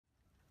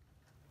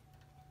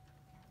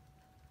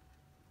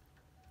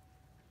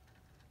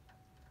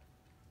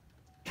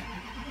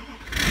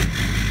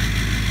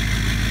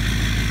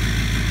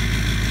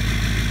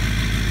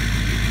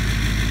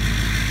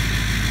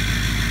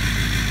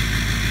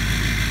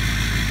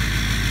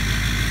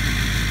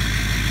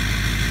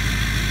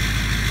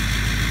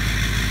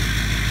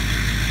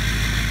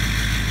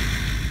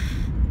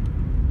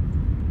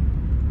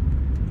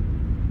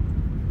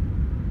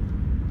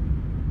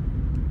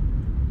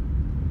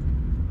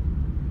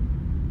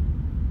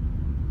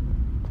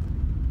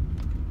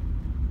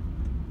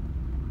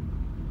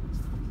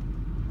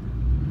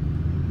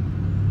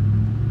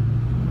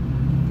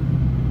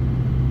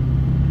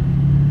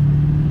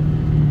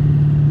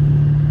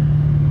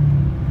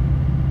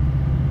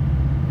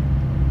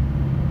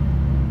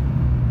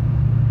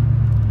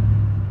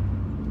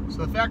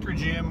factory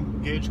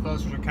GM gauge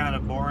clusters are kind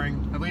of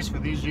boring, at least for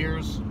these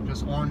years.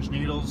 Just orange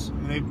needles. I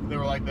mean, they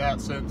were like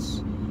that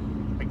since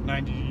like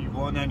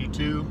 91,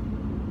 92.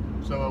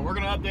 So we're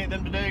going to update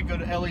them today, go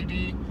to LED.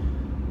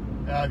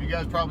 You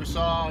guys probably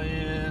saw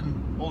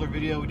in older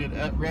video we did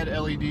red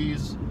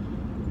LEDs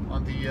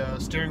on the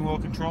steering wheel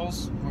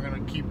controls. We're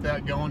going to keep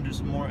that going, do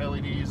some more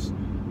LEDs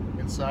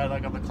inside,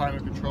 like on the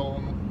climate control,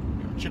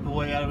 and chip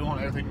away at it. We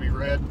want everything to be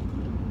red.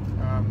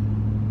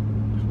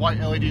 There's white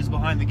LEDs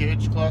behind the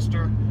gauge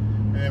cluster,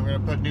 and then we're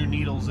going to put new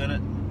needles in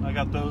it. I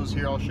got those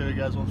here. I'll show you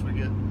guys once we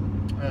get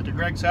to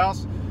Greg's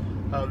house.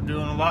 I'm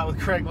doing a lot with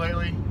Craig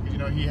lately. You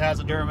know, he has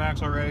a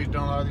Duramax already. He's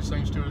done a lot of these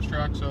things to his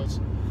truck, so it's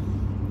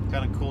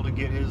kind of cool to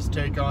get his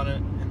take on it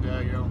and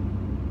you know,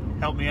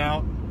 help me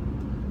out.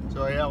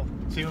 So yeah,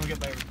 we'll see when we get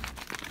there.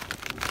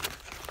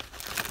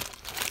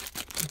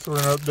 So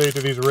we're going to update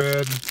to these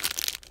red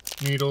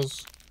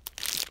needles.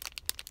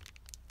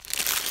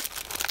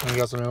 And we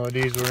got some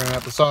LEDs we're going to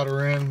have to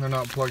solder in. They're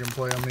not plug and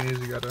play on these.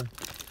 You got to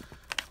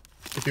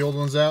get the old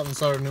ones out and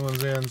solder new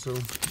ones in. So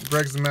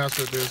Greg's the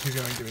master at this. He's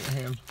going to give me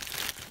a hand.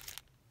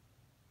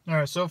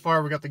 Alright, so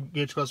far we got the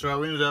gauge cluster out.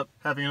 We ended up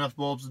having enough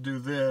bulbs to do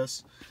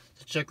this.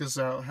 So check this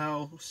out.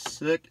 How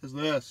sick is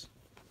this?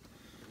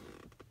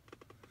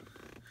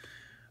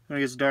 When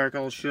it gets dark,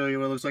 I'll show you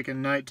what it looks like at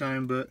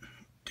nighttime, but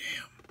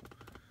damn,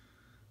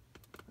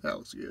 that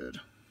looks good.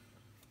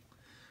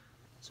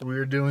 So we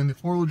are doing the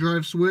 4-wheel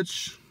drive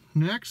switch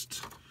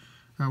next.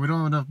 We don't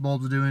have enough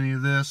bulbs to do any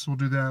of this. We'll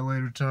do that at a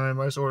later time.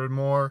 I just ordered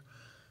more.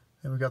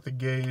 And we got the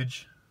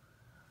gauge.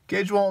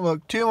 Gauge won't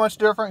look too much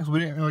different because we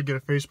didn't really get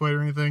a faceplate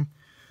or anything.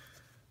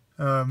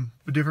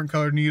 But different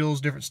colored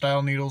needles, different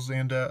style needles,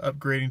 and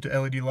upgrading to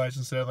LED lights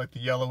instead of like the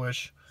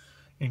yellowish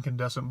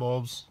incandescent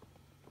bulbs.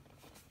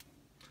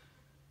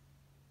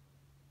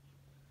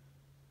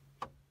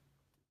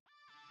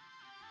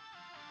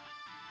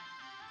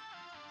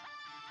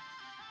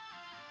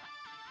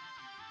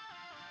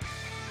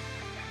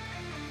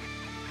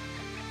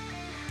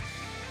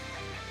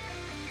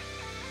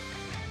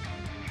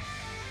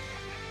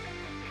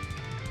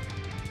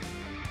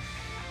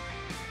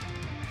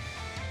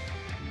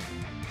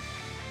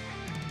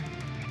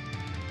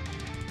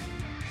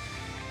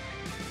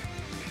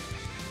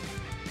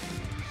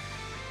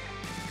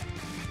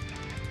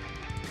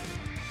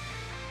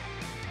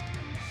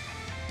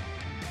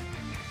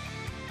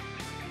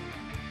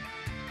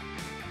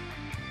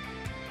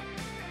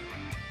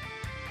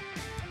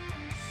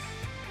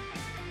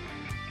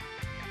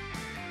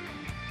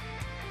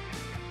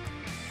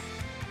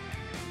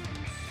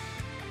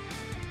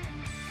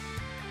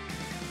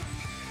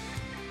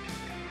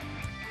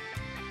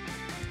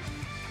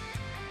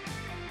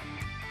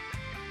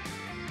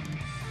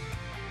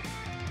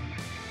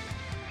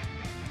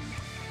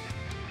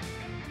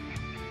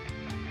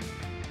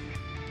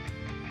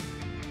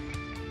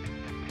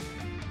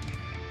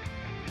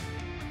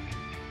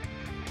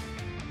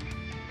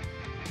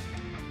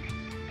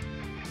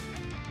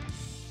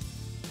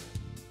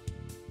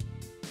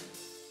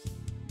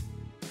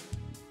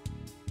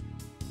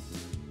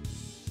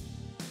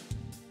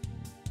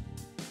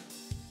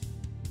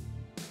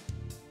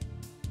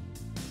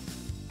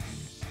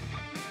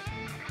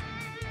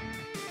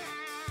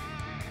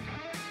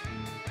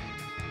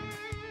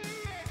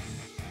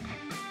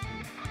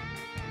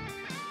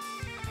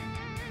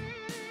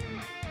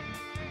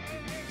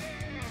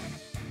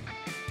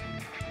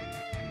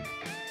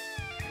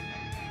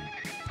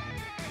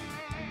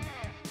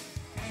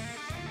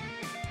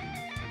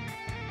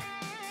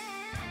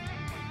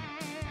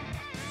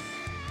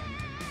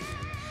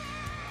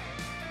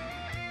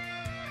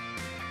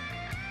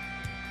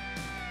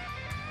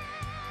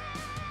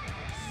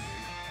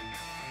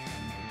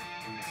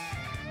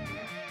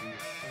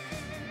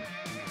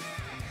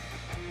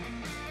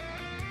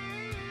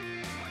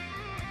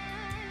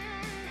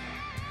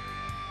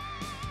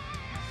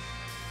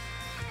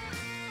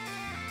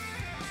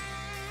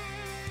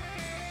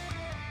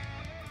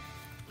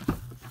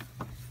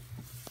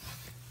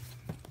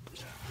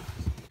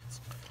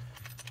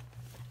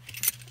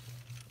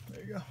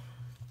 Go.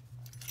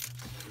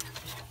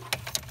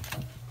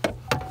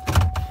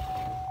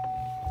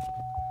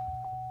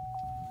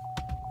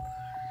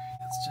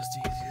 It's just the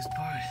easiest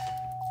part.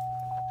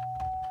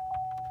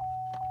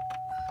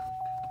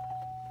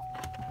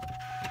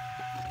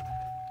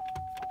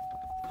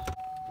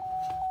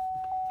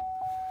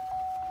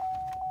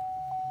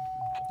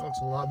 That looks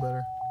a lot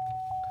better.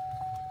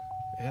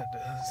 Yeah, it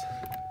does.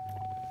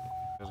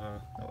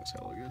 That looks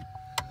hella good.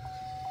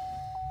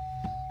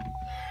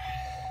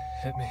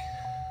 Hit me.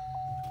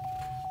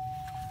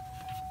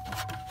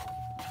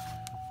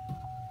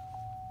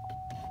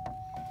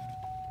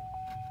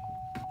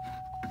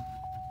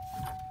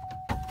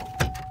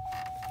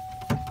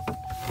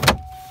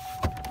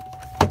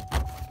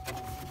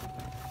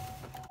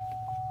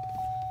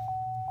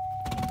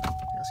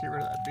 Let's get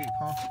rid of that beep,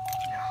 huh?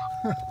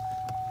 Yeah.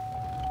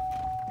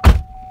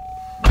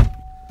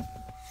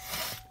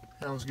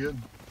 That was good.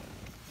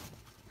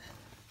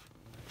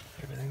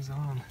 Everything's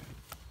on.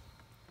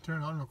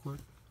 Turn it on real quick.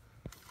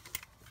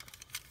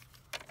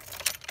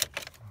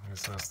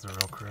 guess that's the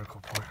real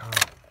critical point, huh?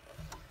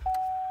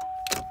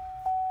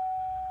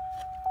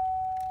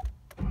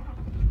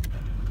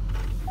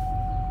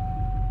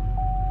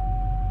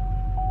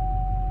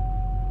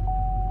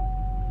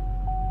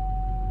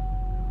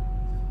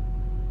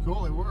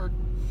 Cool, they work.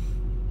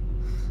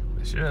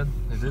 They should.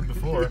 They did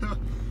before. Yeah.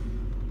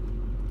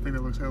 I think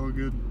that looks hella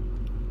good.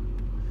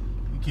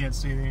 You can't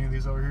see any of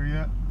these over here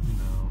yet?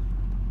 No.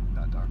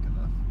 Not dark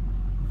enough.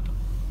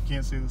 You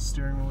can't see the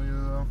steering wheel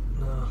either though.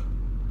 No.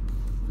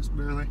 Just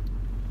barely.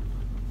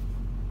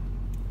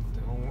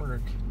 They don't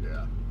work.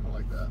 Yeah, I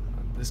like that.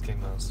 This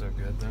came out so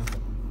good though.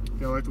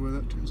 Yeah, I like the way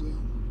that turns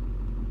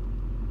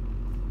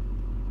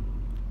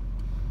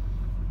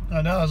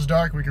out. Now it's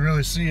dark, we can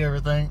really see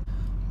everything.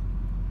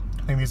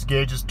 I think these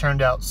gauges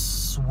turned out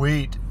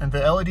sweet. And the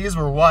LEDs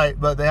were white,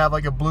 but they have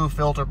like a blue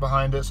filter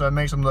behind it, so it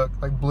makes them look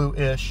like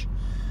blue-ish.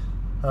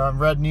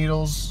 Red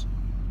needles.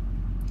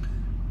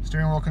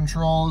 Steering wheel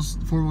controls.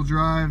 Four-wheel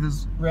drive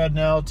is red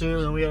now too,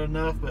 and we had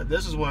enough, but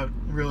this is what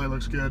really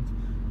looks good.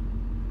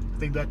 I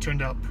think that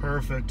turned out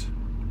perfect.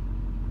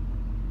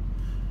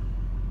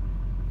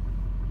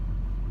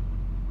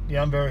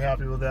 Yeah, I'm very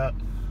happy with that.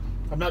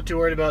 I'm not too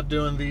worried about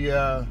doing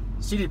the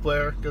CD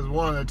player, because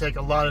one, they take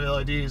a lot of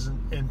LEDs,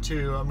 and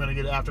two, I'm going to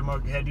get an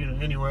aftermarket head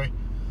unit anyway.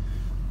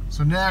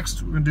 So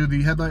next, we're going to do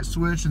the headlight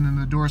switch and then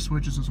the door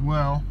switches as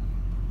well.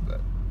 But,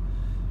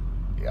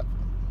 yep,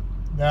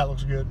 that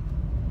looks good.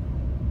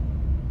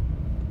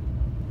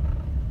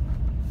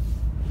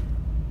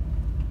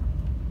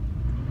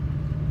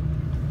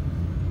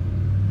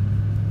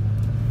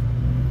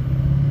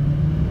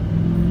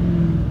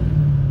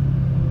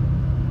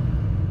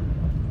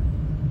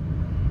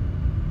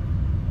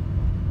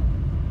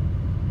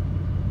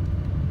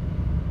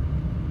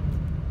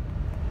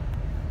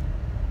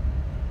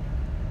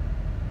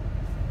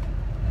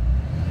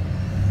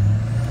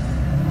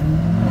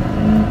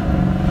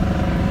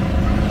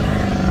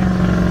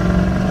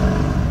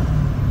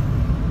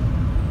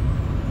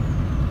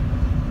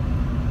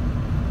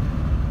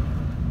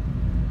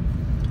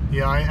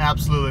 Yeah, I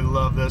absolutely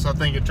love this. I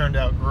think it turned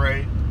out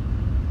great.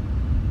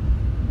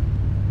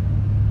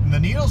 And the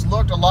needles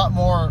looked a lot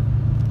more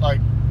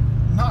like,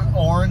 not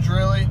orange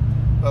really,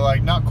 but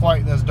like not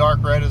quite as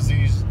dark red as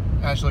these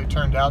actually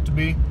turned out to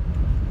be.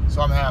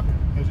 So I'm happy.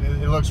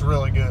 It looks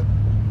really good.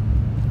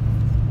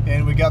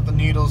 And we got the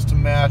needles to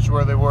match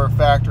where they were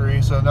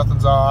factory, so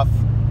nothing's off.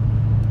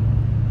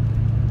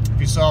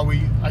 If you saw,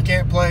 I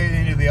can't play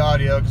any of the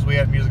audio because we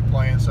had music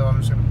playing, so I'm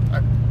just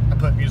gonna, I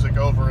put music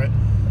over it.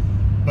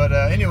 But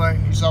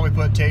anyway, you saw we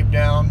put tape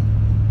down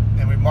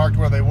and we marked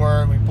where they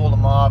were and we pulled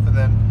them off, and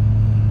then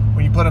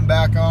when you put them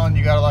back on,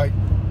 you gotta like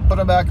put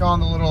them back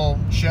on the little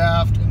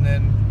shaft and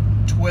then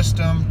twist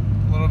them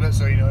a little bit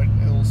so you know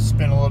it'll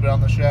spin a little bit on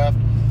the shaft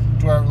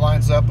to where it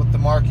lines up with the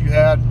mark you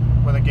had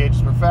when the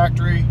gauges were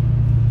factory,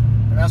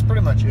 and that's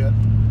pretty much it.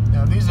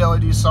 Now these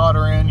LEDs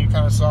solder in, you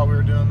kind of saw we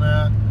were doing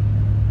that.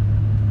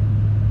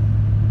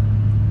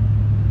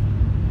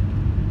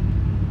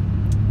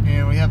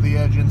 And we have the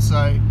edge in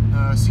sight.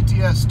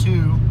 CTS2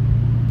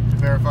 to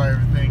verify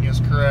everything is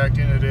correct,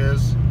 and it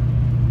is.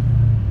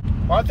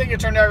 Well, I think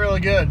it turned out really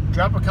good.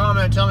 Drop a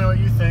comment, tell me what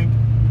you think.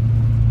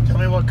 Tell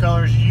me what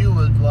colors you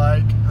would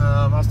like.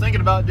 I was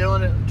thinking about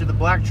doing it to the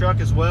black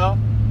truck as well.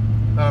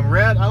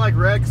 Red, I like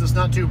red because it's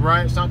not too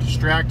bright, it's not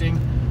distracting.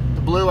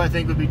 The blue I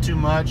think would be too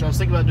much. I was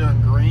thinking about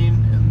doing green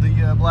in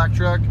the black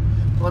truck.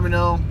 So let me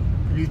know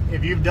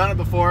if you've done it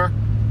before,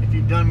 if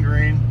you've done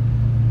green,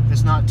 if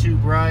it's not too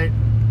bright,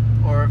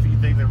 or if you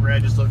think the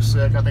red just looks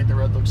sick. I think the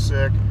red looks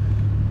sick.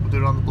 We'll do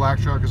it on the black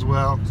truck as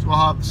well. So we'll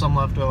have some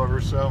left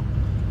over, so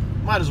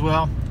might as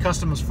well.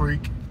 Custom as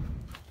freak.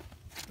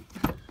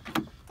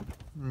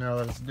 Now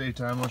that it's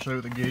daytime, I'll show you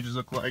what the gauges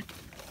look like.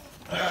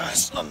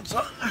 Sun's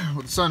on,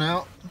 with the sun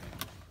out.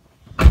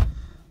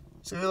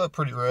 See, they look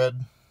pretty red.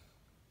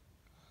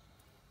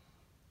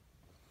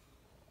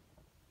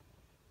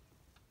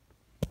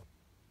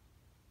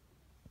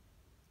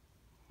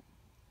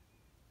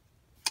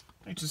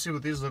 To see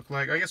what these look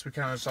like. I guess we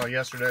kind of saw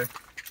yesterday.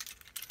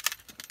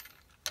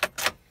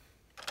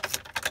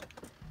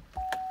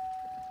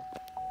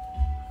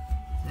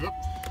 Yep.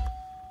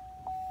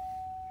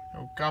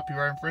 No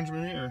copyright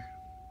infringement here.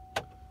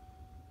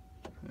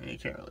 You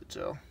can't really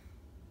tell.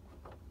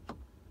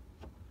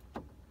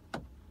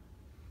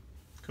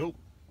 Cool.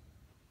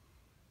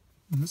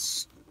 And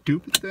this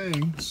stupid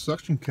thing,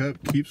 suction cup,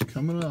 keeps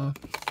coming off.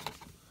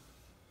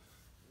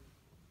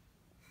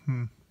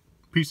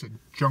 Piece of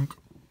junk.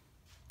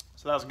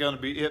 So that's going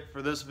to be it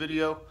for this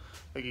video.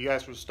 Thank you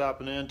guys for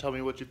stopping in. Tell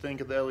me what you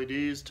think of the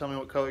LEDs. Tell me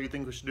what color you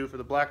think we should do for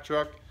the black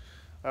truck.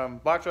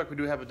 Black truck, we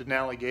do have a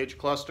Denali gauge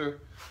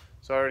cluster.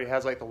 So it already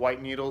has like the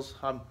white needles,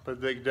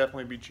 but they could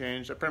definitely be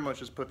changed. I pretty much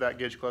just put that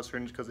gauge cluster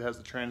in just because it has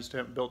the trans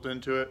temp built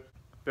into it.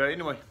 But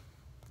anyway,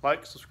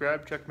 like,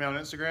 subscribe, check me out on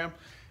Instagram,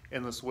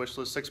 Endless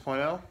Wishlist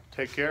 6.0.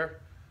 Take care.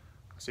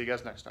 See you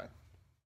guys next time.